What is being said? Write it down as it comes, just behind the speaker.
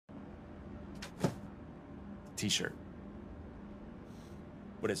t-shirt.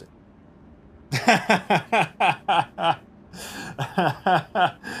 What is it?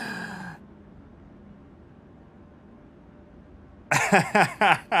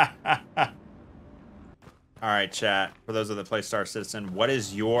 All right, chat. For those of the play Star Citizen, what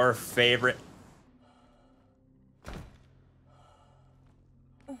is your favorite?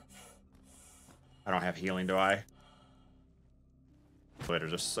 I don't have healing, do I?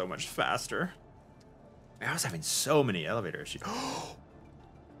 Elevators are so much faster. Man, I was having so many elevator issues.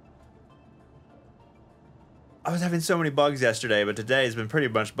 I was having so many bugs yesterday, but today has been pretty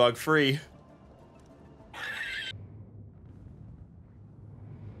much bug-free.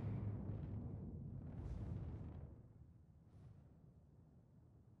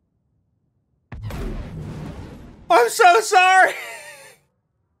 I'm so sorry!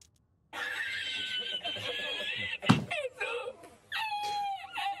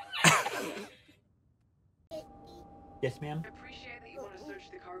 Yes, ma'am? I appreciate that you want to search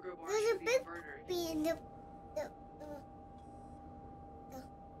the cargo barge There's a for the big inverter. bee in the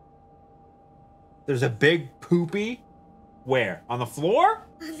There's a big poopy? Where? On the floor?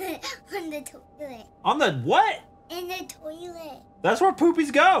 on the toilet. On the what? In the toilet. That's where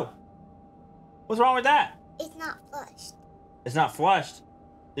poopies go. What's wrong with that? It's not flushed. It's not flushed.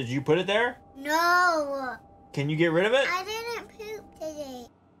 Did you put it there? No. Can you get rid of it? I didn't poop today.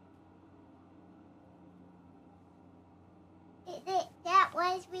 That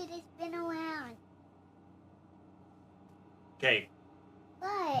was we just been around. Okay,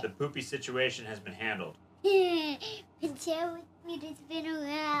 What? the poopy situation has been handled. Until we just been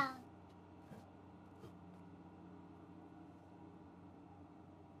around.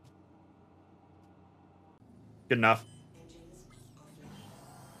 Good enough.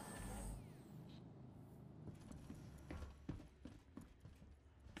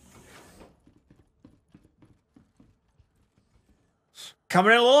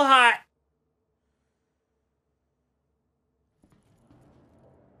 Coming in a little hot.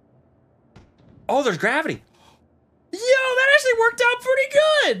 Oh, there's gravity. Yo, that actually worked out pretty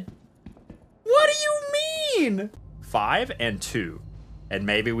good. What do you mean? 5 and 2. And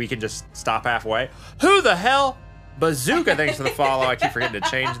maybe we can just stop halfway. Who the hell? Bazooka, thanks for the follow. I keep forgetting to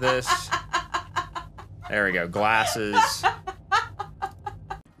change this. There we go. Glasses.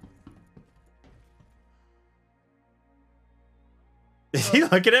 Is he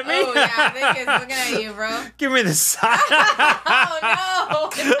looking at me? Oh, yeah, I think he's looking at you, bro. Give me the side. Oh, no.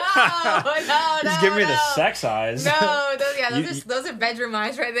 He's giving me the sex eyes. No, those are bedroom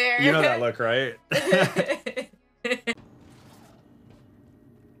eyes right there. You know that look, right?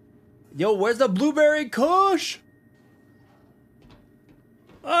 Yo, where's the blueberry kush?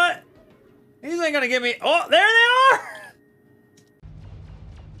 What? These ain't gonna give me. Oh, there they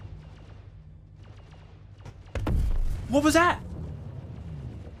are! What was that?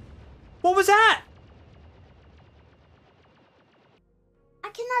 What was that? I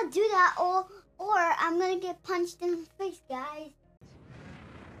cannot do that or I'm gonna get punched in the face, guys.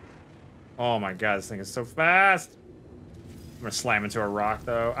 Oh my god, this thing is so fast. I'm gonna slam into a rock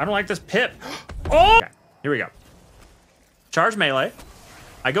though. I don't like this pip. Oh! Okay, here we go. Charge melee.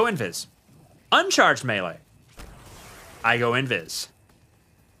 I go invis. Uncharged melee. I go invis.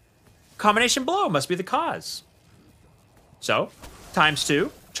 Combination blow must be the cause. So,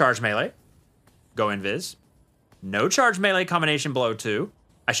 ×2, charge melee. Go invis. No charge melee, combination blow 2.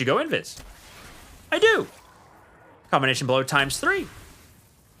 I should go invis. I do. Combination blow ×3.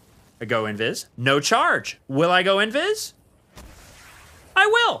 I go invis. No charge. Will I go invis? I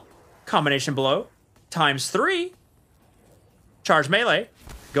will. Combination blow ×3. Charge melee.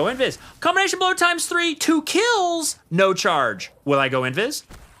 Go invis. Combination blow ×3. 2 kills. No charge. Will I go invis?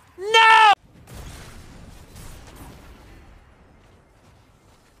 No!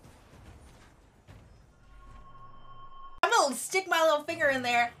 I'm gonna stick my little finger in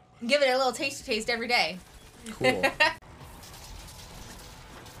there and give it a little taste every day. Cool.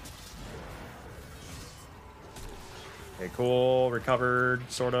 Okay, cool. Recovered,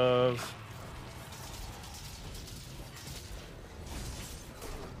 sort of.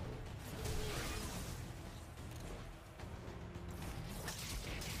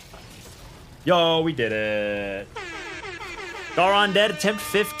 Yo, we did it. Garon dead, attempt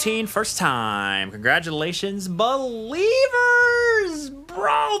 15, first time. Congratulations, believers!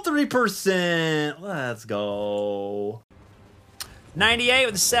 Bro, 3%. Let's go. 98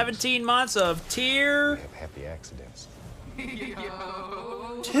 with 17 months of tier. We have happy accidents. 2.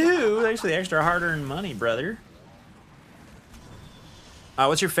 Thanks for the extra hard-earned money, brother.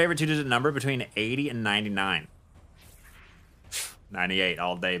 What's your favorite 2-digit number between 80 and 99? 98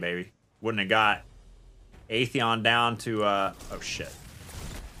 all day, baby. Wouldn't have got Atheon down to, oh shit.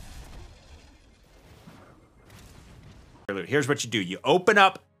 Here's what you do. You open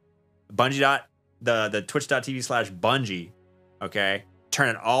up the twitch.tv/Bungie, okay? Turn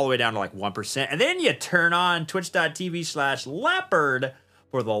it all the way down to like 1%. And then you turn on twitch.tv/Leopard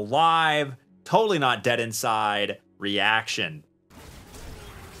for the live, totally not dead inside reaction.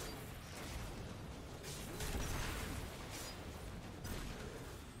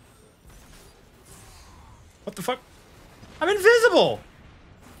 What the fuck? I'm invisible!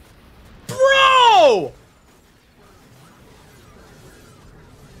 Bro!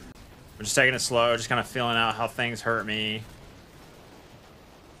 I'm just taking it slow, just kind of feeling out how things hurt me.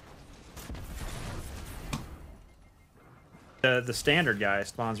 The standard guy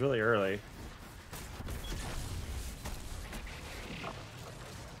spawns really early.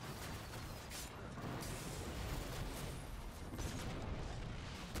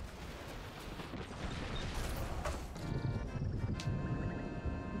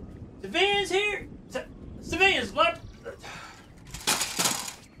 Civilians here! Civilians, what?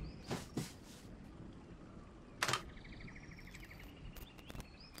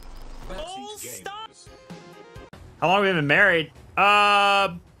 How long have we been married?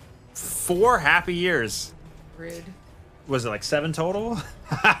 4 happy years. Rude. Was it like 7 total?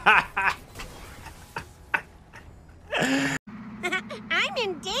 I'm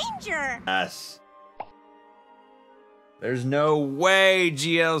in danger. Yes. There's no way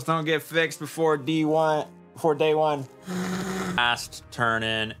GLs don't get fixed before day one. Last turn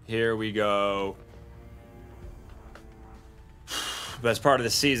in. Here we go. Best part of the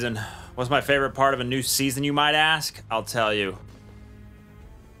season. What's my favorite part of a new season, you might ask? I'll tell you.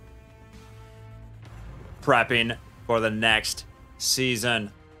 Prepping for the next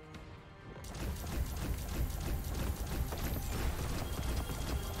season.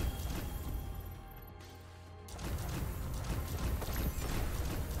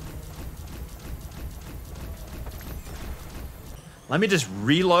 Let me just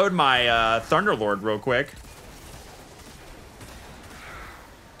reload my Thunderlord real quick.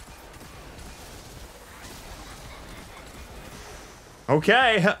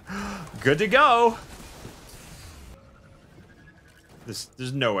 Okay, good to go.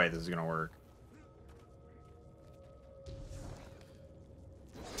 There's no way this is gonna work.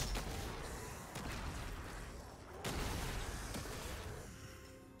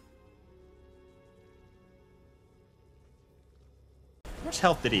 How much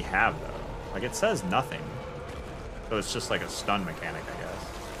health did he have though? Like it says nothing. So it's just like a stun mechanic, I guess.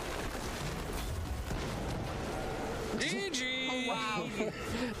 GG! Wow.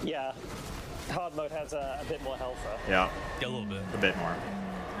 Yeah. Hard mode has a bit more health though. Yeah. A little bit. A bit more.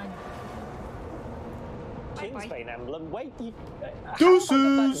 Kingsbane emblem. Wait, you.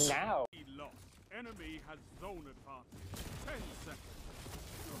 Deuces! Now. Enemy has zone advantage. 10 seconds.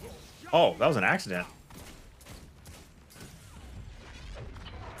 Oh, that was an accident.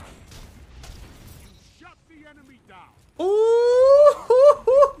 Shut the enemy down.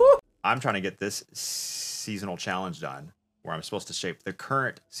 Ooh. I'm trying to get this seasonal challenge done where I'm supposed to shape the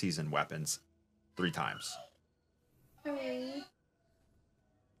current season weapons 3 times. I'm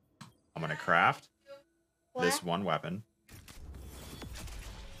gonna craft this one weapon.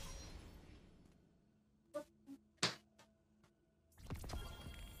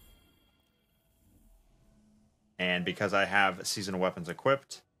 And because I have seasonal weapons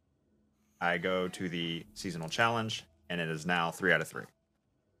equipped, I go to the seasonal challenge, and it is now 3 out of 3.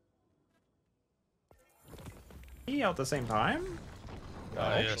 Out at the same time?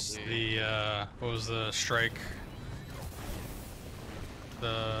 Yes, the, what was the strike?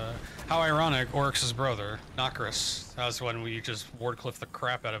 How ironic, Oryx's brother, Nokris. That was when we just wardcliff the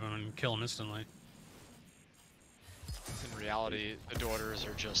crap out of him and kill him instantly. In reality, the daughters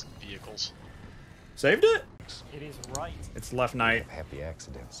are just vehicles. Saved it? It is right. It's left knight. Happy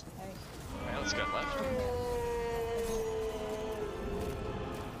accidents. Right, let's go left.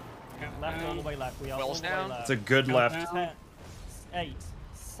 Left, all the way left. We are Wells all the way down. left. It's a good left. 10, 8,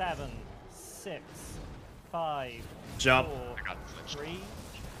 7, 6, 5, Jump. 4, I got flinched. 3, 2.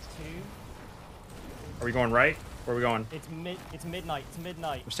 Are we going right? Where are we going? It's midnight. It's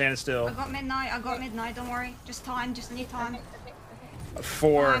midnight. We're standing still. I got midnight, don't worry. Just time, just need time.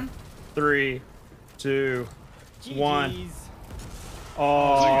 4, Time. 3, 2, 1. GG's.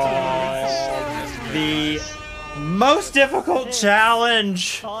 Oh, the most difficult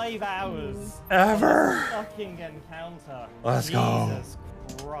challenge 5 hours. ever. Fucking encounter. Let's go. Jesus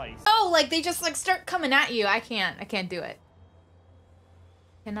Christ. Oh, like they just like start coming at you. I can't do it.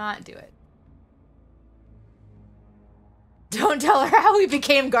 Cannot do it. Don't tell her how we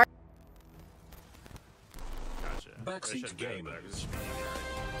became guard. backseat gamers.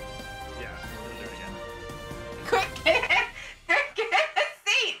 Yeah, we'll do it again. Quick, get in the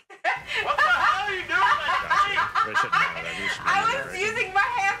seat. What the hell are you doing? It shouldn't matter. That should be I was alright. using my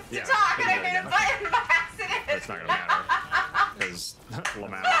hands to Yeah, talk and I we'll do it hit a again. button by accident. It's not gonna matter. Because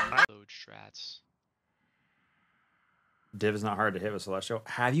Lamau. Load strats. Div is not hard to hit with Celestial.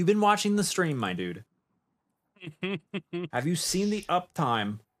 Have you been watching the stream, my dude? Have you seen the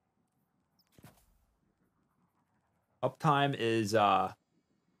uptime? Uptime is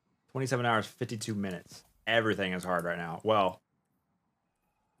 27 hours, 52 minutes. Everything is hard right now. Well,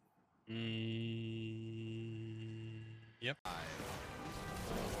 Yep.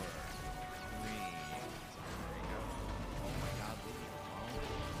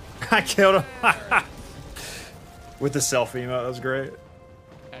 I killed him. With the selfie emote, that was great.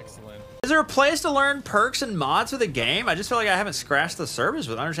 Excellent. Is there a place to learn perks and mods for the game? I just feel like I haven't scratched the surface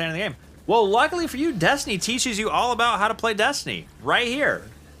with understanding the game. Well, luckily for you, Destiny teaches you all about how to play Destiny right here.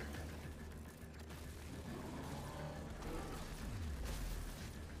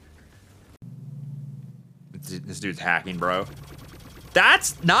 This dude's hacking, bro.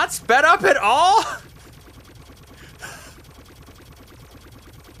 That's not sped up at all?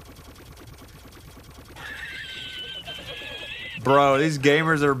 Bro, these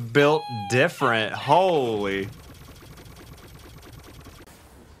gamers are built different. Holy.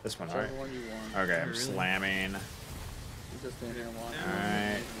 This one, alright. Okay, I'm slamming.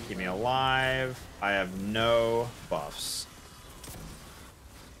 Alright, keep me alive. I have no buffs.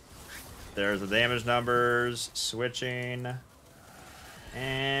 There's the damage numbers, switching,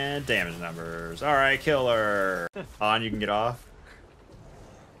 and damage numbers. Alright, killer. On, you can get off.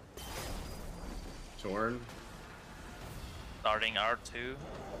 Torn. Starting R2.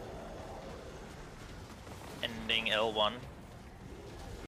 Ending L1.